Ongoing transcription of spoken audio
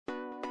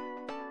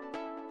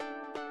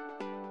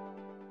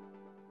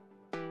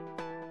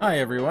Hi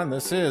everyone,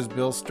 this is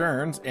Bill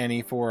Stearns,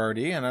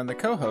 NE4RD, and I'm the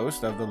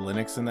co-host of the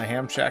Linux in the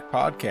Ham Shack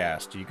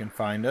podcast. You can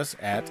find us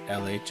at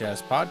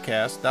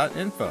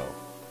lhspodcast.info.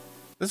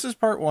 This is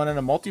part one in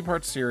a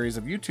multi-part series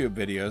of YouTube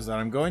videos that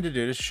I'm going to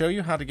do to show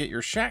you how to get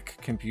your Shack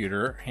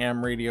computer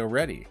ham radio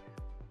ready.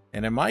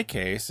 And in my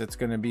case, it's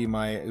going to be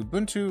my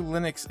Ubuntu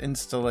Linux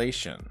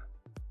installation.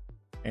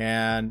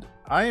 And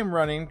I am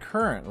running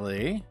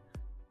currently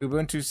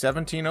Ubuntu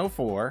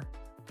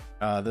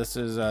 17.04. This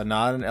is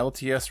not an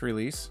LTS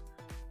release.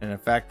 And in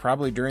fact,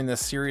 probably during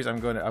this series, I'm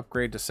going to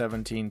upgrade to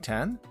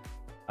 17.10.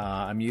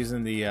 I'm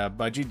using the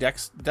Budgie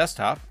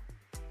desktop,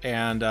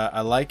 and I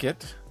like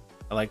it.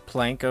 I like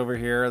Plank over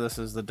here. This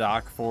is the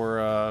dock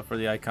for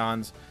the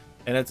icons,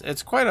 and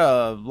it's quite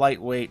a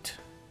lightweight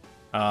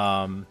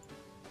UI,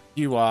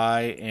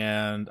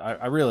 and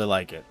I really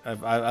like it.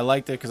 I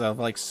liked it because I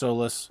like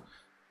Solus.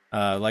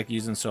 I like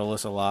using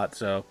Solus a lot.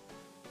 So,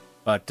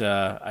 but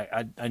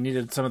I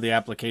needed some of the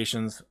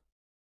applications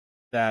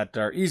that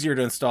are easier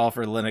to install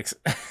for Linux,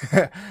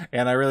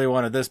 and I really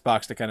wanted this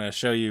box to kind of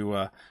show you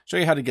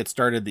how to get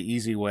started the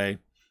easy way.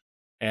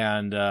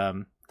 And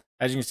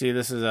as you can see,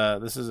 this is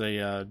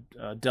a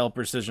Dell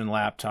Precision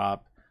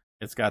laptop.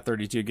 It's got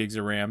 32 gigs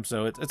of RAM,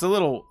 so it's a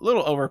little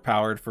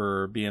overpowered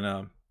for being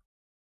a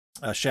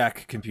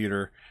Shack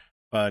computer,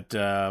 but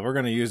we're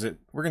gonna use it.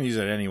 We're gonna use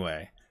it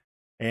anyway.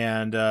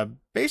 And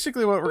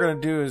basically, what we're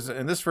gonna do is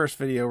in this first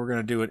video, we're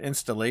gonna do an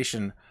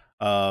installation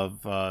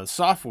of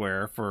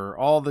software for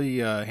all the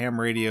ham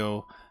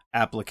radio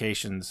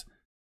applications,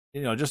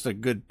 just a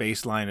good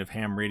baseline of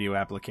ham radio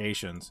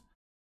applications.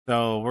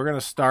 So we're going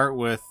to start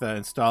with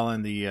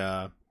installing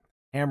the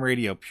ham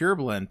radio pure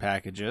blend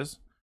packages,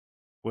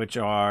 which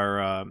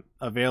are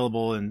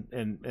available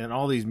in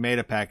all these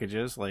meta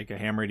packages like a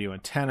ham radio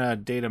antenna,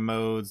 data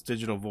modes,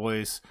 digital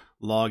voice,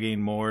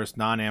 logging, Morse,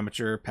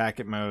 non-amateur,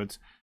 packet modes,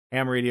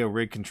 ham radio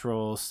rig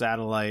control,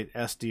 satellite,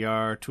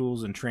 SDR,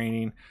 tools and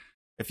training.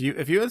 If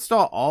you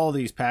install all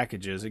these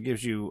packages, it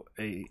gives you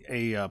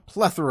a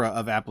plethora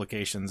of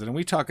applications, and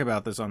we talk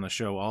about this on the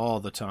show all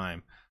the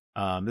time.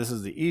 This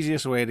is the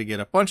easiest way to get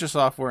a bunch of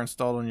software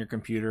installed on your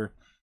computer,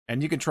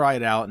 and you can try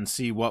it out and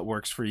see what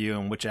works for you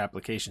and which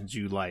applications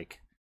you like.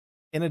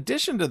 In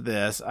addition to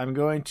this, I'm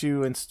going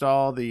to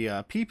install the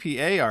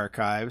PPA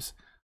archives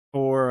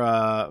for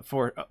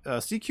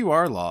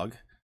CQR log.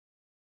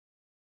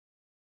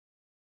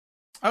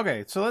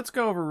 Okay, so let's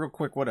go over real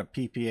quick what a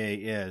PPA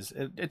is.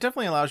 It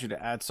definitely allows you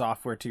to add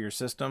software to your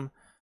system,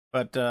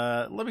 but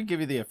let me give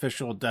you the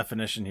official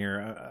definition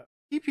here.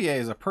 PPA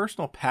is a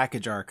personal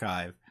package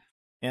archive,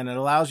 and it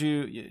allows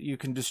you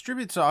can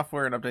distribute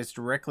software and updates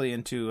directly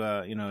into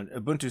an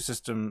Ubuntu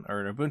system or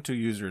an Ubuntu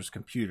user's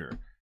computer.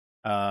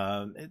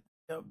 They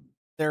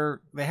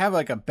have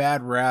like a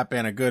bad rap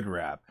and a good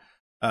rap.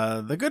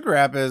 The good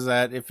rap is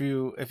that if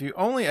you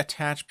only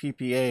attach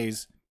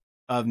PPAs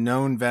of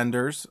known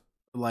vendors,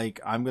 like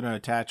I'm going to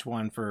attach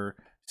one for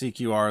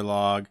CQR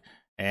log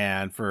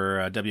and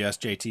for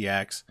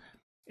wsjtx,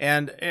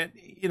 and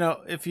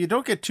if you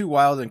don't get too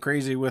wild and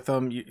crazy with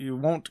them, you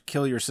won't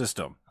kill your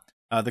system.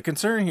 The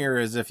concern here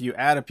is if you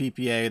add a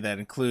PPA that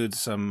includes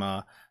some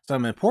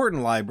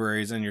important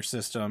libraries in your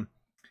system,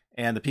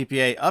 and the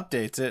PPA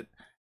updates it,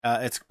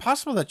 it's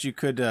possible that you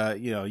could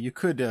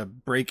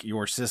break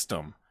your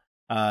system.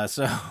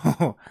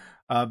 So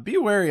be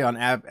wary on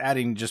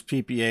adding just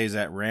PPAs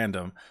at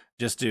random,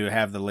 just to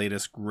have the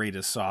latest,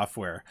 greatest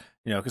software,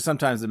 because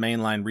sometimes the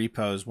mainline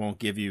repos won't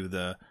give you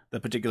the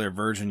particular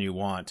version you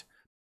want.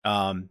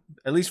 At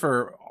least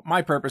for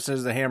my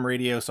purposes, the ham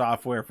radio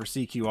software for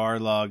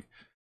CQR log,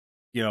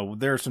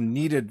 there are some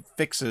needed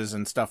fixes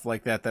and stuff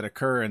like that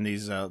occur in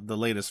these the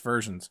latest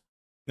versions.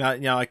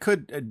 Now I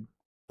could,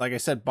 like I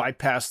said,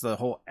 bypass the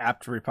whole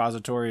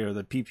apt-repository or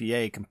the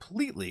PPA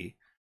completely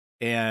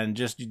and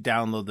just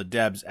download the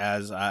debs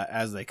as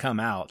they come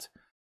out.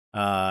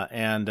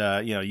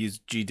 Use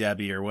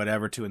GDebi or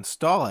whatever to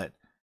install it.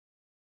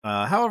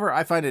 However,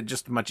 I find it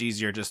just much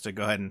easier just to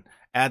go ahead and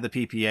add the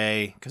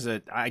PPA because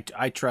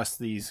I trust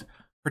these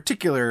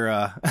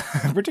particular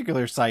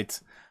particular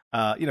sites,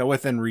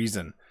 within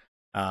reason.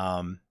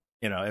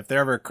 If they're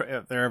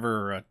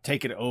ever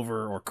taken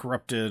over or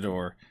corrupted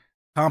or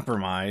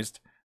compromised,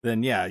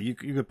 then yeah, you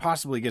could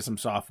possibly get some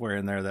software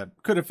in there that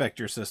could affect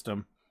your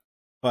system.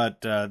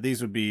 But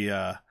these would be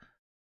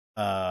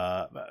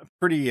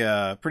pretty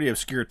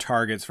obscure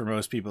targets for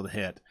most people to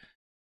hit.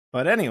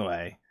 But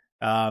anyway,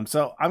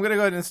 so I'm gonna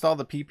go ahead and install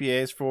the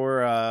PPAs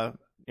for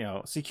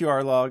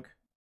CQR log,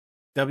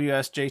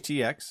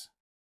 wsjtx.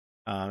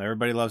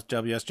 Everybody loves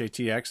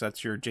wsjtx.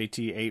 That's your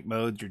JT8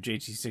 modes, your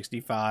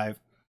JT65,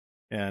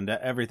 and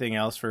everything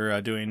else for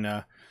doing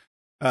the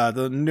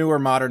newer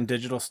modern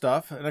digital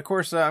stuff. And of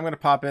course, I'm going to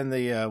pop in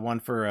the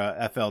one for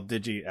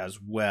fldigi as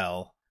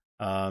well,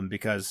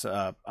 because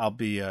I'll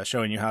be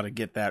showing you how to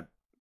get that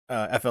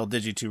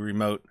fldigi to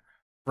remote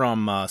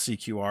from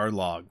CQR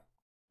log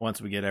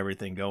once we get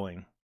everything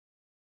going.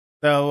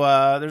 So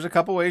there's a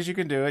couple ways you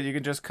can do it. You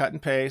can just cut and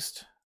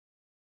paste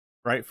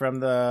right from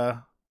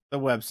the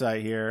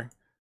website here.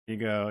 You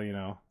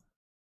go,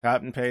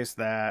 cut and paste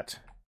that,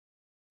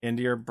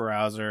 into your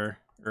browser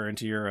or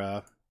into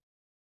your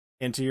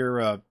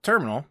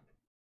terminal.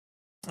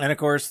 And of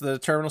course, the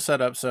terminal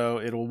setup, so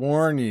it'll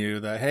warn you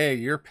that, hey,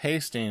 you're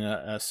pasting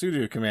a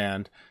sudo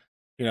command.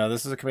 You know,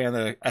 this is a command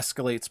that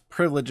escalates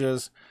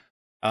privileges.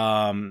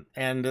 And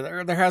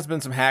there has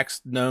been some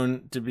hacks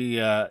known to be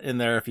in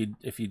there.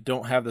 If you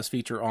don't have this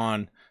feature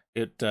on,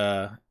 it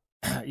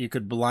you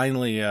could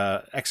blindly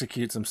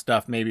execute some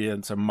stuff, maybe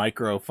in some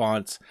micro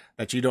fonts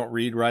that you don't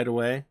read right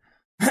away.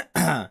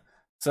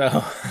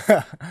 So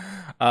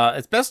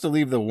it's best to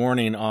leave the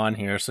warning on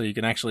here so you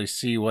can actually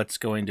see what's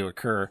going to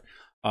occur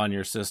on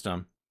your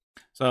system.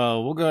 So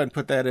we'll go ahead and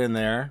put that in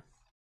there.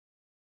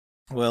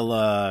 We'll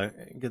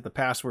get the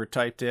password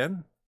typed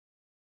in.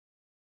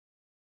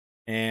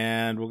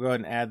 And we'll go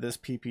ahead and add this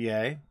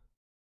PPA.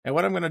 And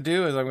what I'm going to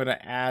do is I'm going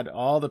to add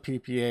all the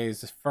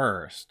PPAs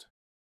first.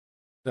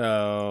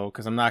 So,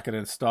 because I'm not going to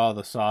install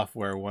the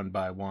software one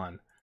by one.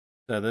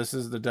 So this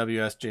is the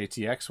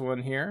wsjtx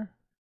one here.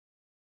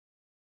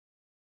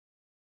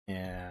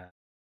 And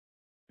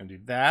I'm going to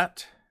do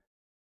that.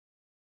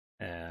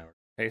 And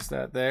paste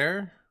that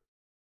there.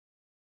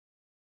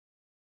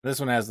 This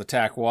one has the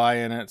TAC Y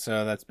in it,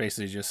 so that's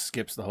basically just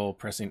skips the whole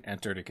pressing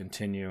enter to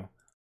continue.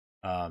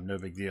 No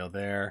big deal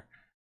there.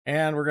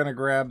 And we're going to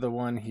grab the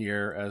one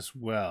here as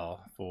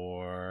well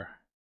for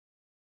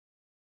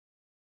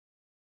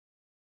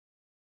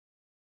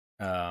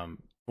a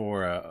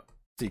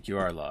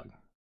CQR log.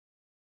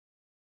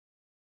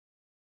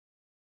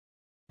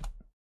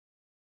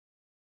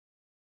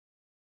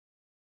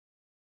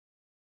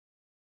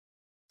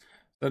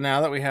 So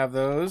now that we have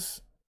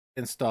those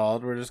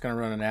installed, we're just going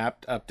to run an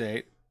apt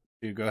update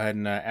to go ahead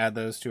and add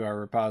those to our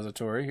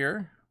repository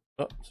here.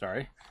 Oh,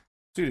 sorry.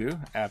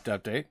 Sudo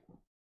apt-update.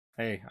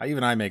 Hey,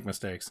 even I make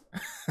mistakes.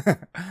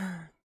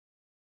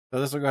 So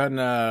this will go ahead and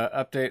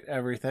update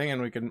everything,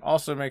 and we can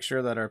also make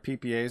sure that our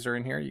PPAs are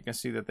in here. You can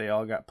see that they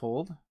all got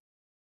pulled.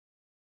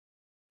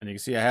 And you can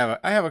see I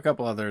have a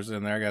couple others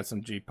in there. I got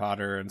some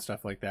gpotter and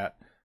stuff like that.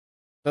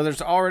 So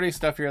there's already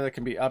stuff here that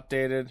can be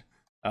updated.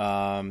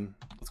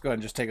 Let's go ahead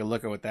and just take a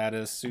look at what that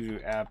is.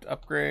 Sudo apt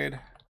upgrade.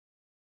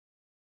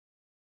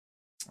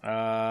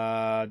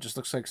 Just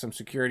looks like some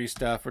security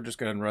stuff. We're just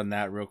going to run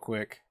that real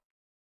quick.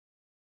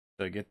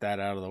 So get that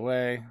out of the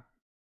way.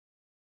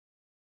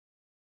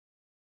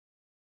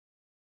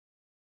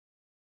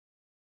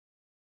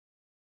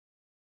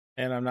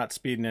 And I'm not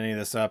speeding any of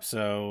this up,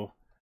 so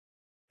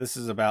this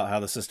is about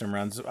how the system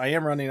runs. I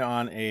am running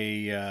on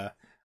an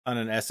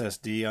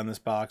SSD on this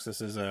box.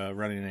 This is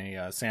running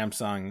a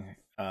Samsung,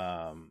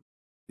 I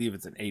believe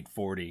it's an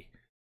 840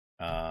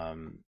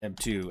 M2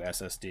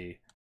 SSD.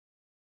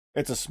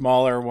 It's a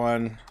smaller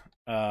one.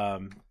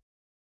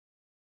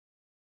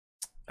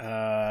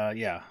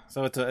 Yeah,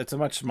 so it's a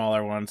much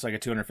smaller one. It's like a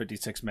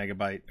 256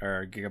 megabyte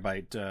or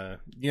gigabyte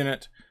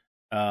unit.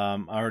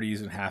 I'm already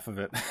using half of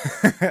it.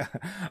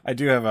 I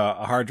do have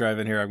a hard drive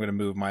in here. I'm going to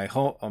move my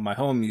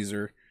home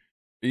user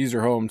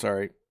home,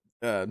 sorry,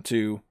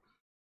 to.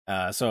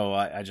 So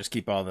I just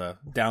keep all the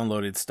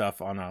downloaded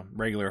stuff on a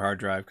regular hard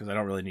drive because I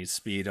don't really need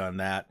speed on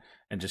that,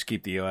 and just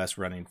keep the OS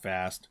running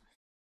fast.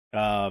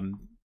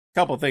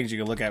 Couple of things you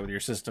can look at with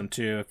your system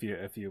too,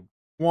 if you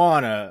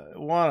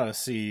wanna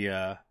see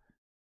how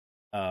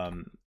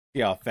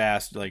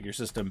fast like your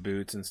system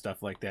boots and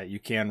stuff like that. You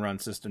can run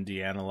system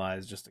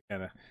deanalyze just to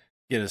kind of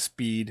get a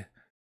speed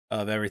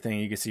of everything.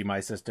 You can see my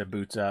system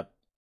boots up,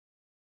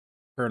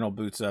 kernel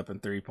boots up in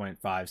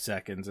 3.5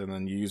 seconds, and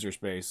then user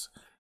space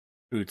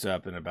boots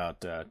up in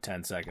about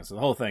 10 seconds. So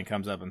the whole thing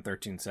comes up in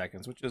 13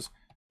 seconds, which is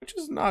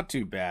not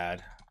too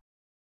bad.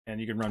 And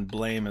you can run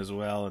blame as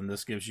well, and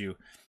this gives you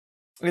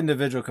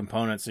individual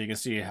components, so you can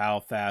see how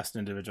fast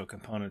individual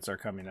components are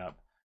coming up,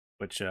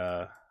 which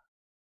yeah,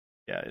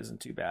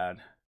 isn't too bad.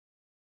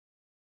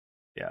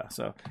 Yeah,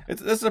 so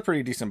this is a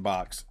pretty decent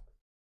box.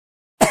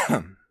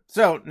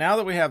 So now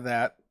that we have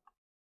that,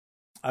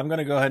 I'm going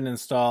to go ahead and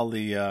install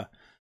the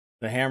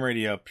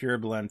hamradio pure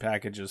blend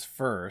packages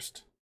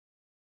first.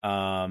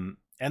 And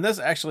this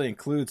actually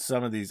includes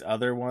some of these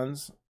other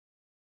ones,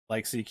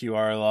 like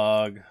CQR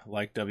log,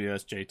 like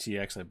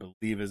wsjtx, I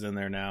believe is in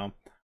there now.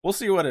 We'll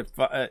see what it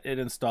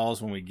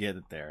installs when we get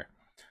it there.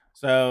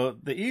 So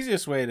the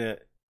easiest way to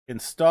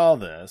install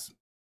this,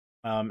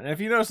 and if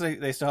you notice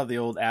they still have the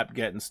old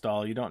apt-get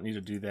install, you don't need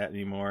to do that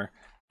anymore.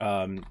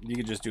 You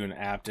could just do an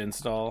apt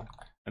install,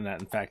 and that,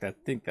 in fact, I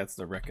think that's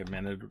the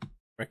recommended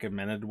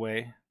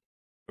way.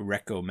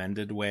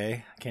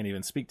 I can't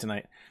even speak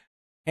tonight.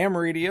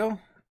 Hamradio,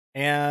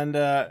 and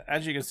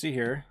as you can see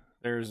here,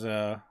 there's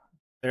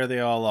there they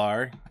all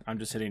are. I'm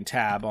just hitting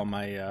tab on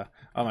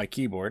my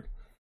keyboard,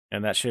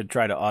 and that should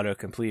try to auto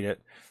complete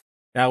it.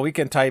 Now we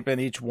can type in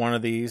each one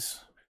of these,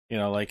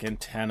 like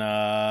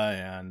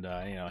antenna and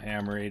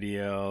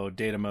hamradio,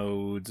 data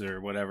modes,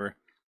 or whatever.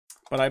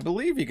 But I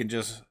believe you can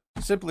just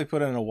simply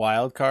put in a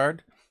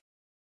wildcard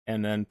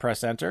and then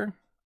press enter,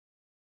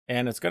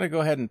 and it's going to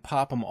go ahead and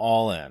pop them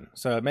all in.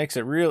 So it makes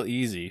it real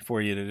easy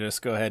for you to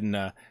just go ahead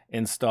and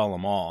install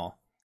them all.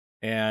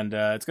 And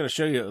it's going to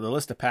show you the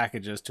list of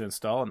packages to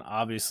install, and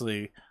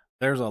obviously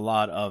there's a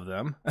lot of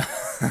them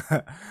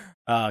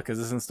because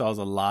this installs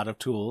a lot of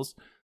tools.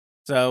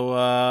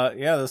 So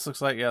yeah, this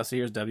looks like, yeah, so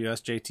here's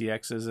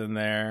wsjtx is in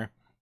there.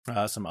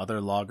 Some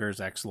other loggers,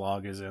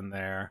 xlog is in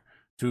there.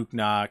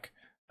 Tuknock,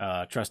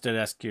 trusted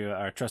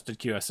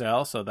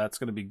QSL, so that's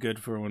going to be good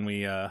for when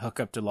we hook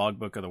up to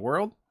Logbook of the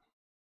World.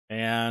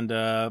 And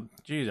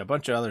geez, a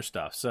bunch of other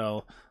stuff.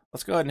 So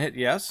let's go ahead and hit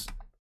yes.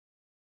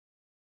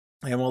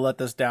 And we'll let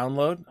this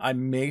download. I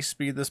may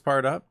speed this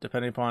part up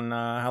depending upon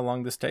how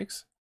long this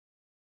takes.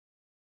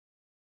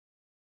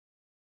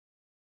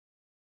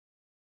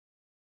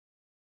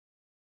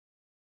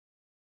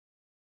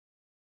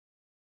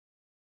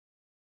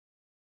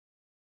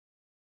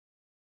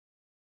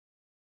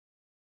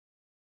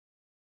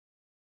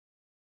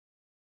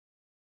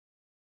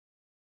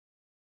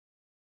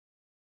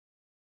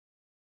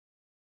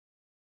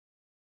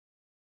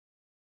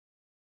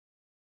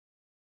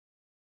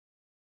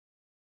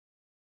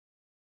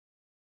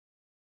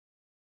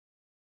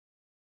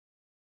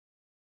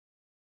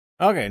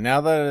 Okay, now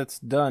that it's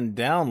done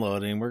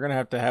downloading, we're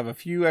going to have a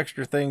few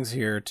extra things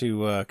here to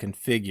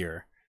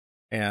configure.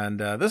 And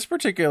this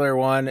particular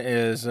one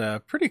is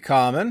pretty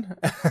common.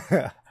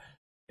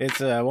 It's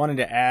wanting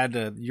to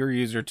add your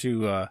user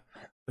to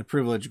the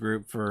privilege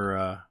group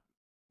for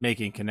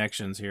making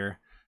connections here.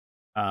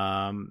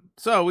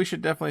 So we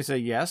should definitely say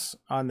yes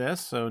on this.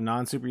 So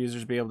non-super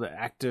users be able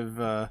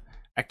to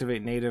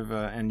activate native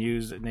and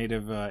use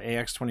native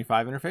AX25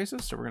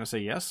 interfaces. So we're going to say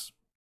yes.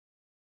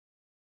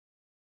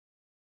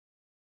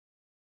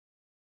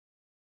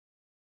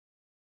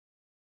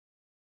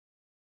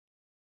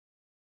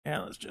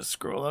 And let's just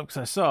scroll up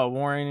because I saw a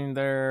warning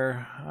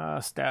there.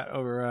 Stat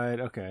override.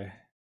 Okay,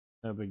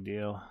 no big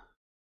deal.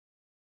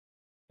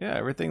 Yeah,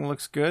 everything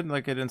looks good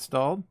like it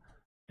installed.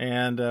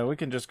 And we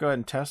can just go ahead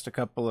and test a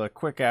couple of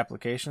quick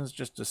applications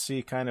just to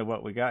see kind of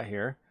what we got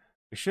here.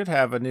 We should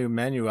have a new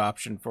menu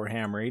option for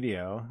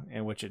hamradio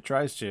in which it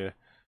tries to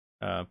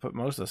put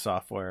most of the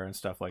software and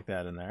stuff like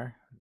that in there.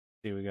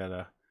 See, we got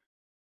a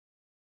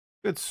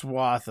good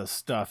swath of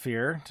stuff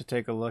here to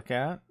take a look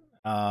at.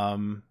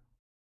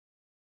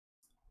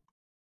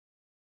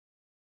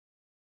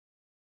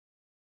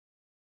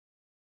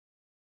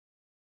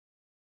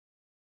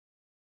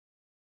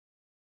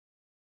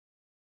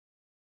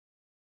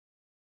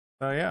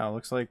 So yeah,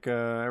 looks like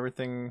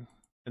everything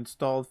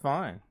installed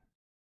fine.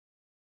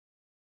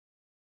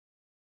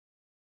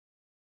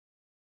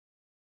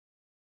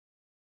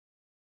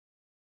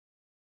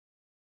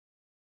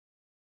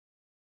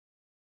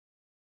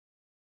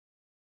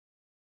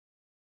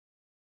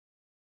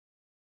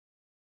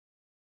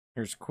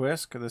 Here's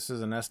Quisk. This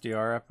is an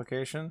SDR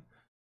application.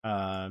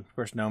 Of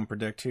course, GNOME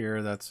Predict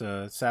here. That's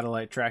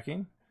satellite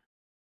tracking.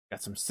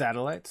 Got some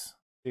satellites.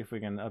 See if we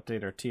can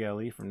update our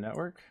TLE from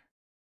network.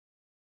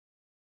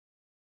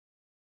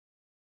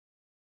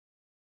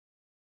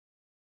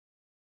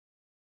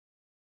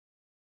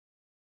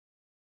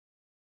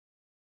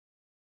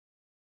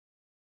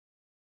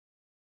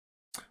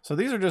 So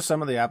these are just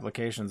some of the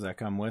applications that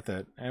come with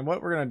it. And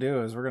what we're going to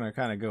do is we're going to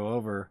kind of go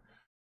over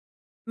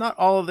not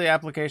all of the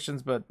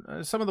applications, but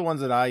some of the ones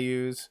that I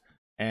use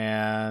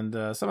and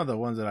some of the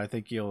ones that I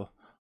think you'll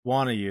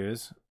want to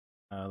use.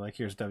 Like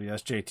here's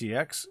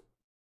wsjtx.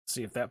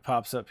 See if that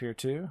pops up here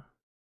too.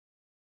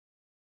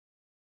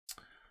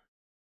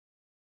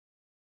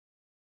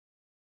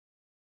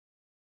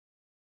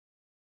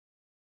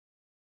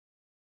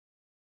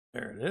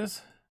 There it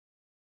is.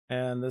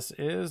 And this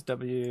is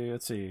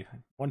let's see,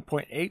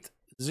 1.80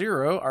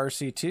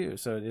 RC2.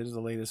 So it is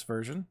the latest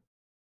version.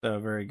 So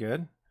very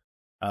good.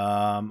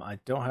 I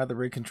don't have the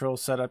rig control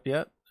set up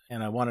yet,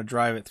 and I want to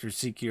drive it through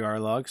CQR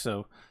log.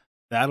 So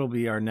that'll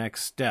be our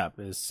next step,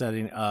 is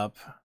setting up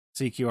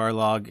CQR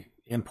log,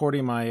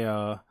 importing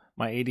my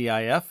my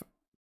ADIF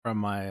from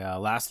my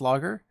last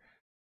logger,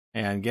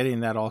 and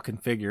getting that all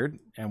configured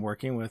and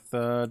working with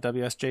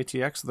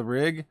wsjtx, the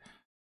rig,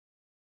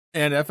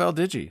 and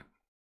fldigi.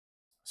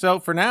 So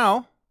for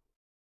now,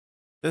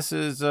 this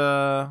is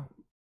the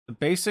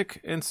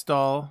basic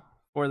install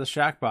for the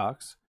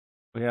Shackbox.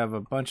 We have a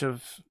bunch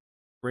of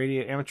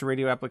amateur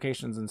radio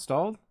applications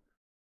installed,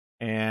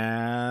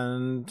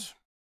 and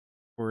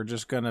we're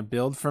just going to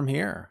build from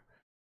here.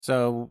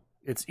 So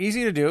it's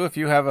easy to do if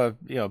you have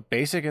a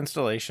basic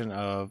installation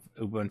of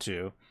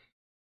Ubuntu.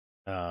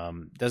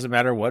 Doesn't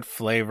matter what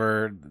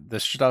flavor,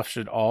 this stuff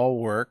should all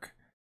work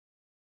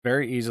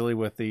very easily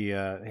with the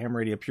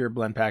hamradio pure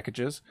blend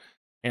packages.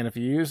 And if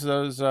you use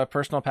those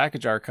personal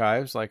package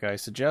archives like I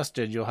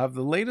suggested, you'll have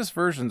the latest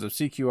versions of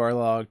CQR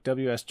log,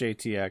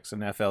 wsjtx,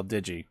 and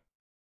fldigi,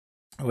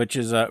 which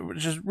is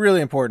really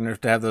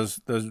important to have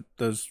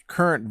those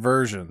current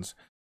versions,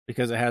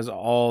 because it has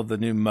all the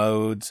new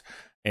modes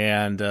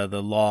and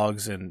the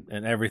logs and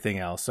everything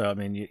else. So I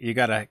mean, you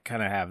got to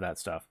kind of have that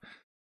stuff.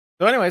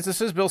 So anyways, this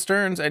is Bill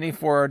Stearns,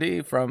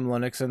 NE4RD from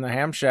Linux and the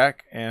Ham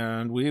Shack,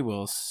 and we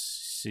will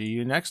see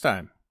you next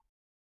time.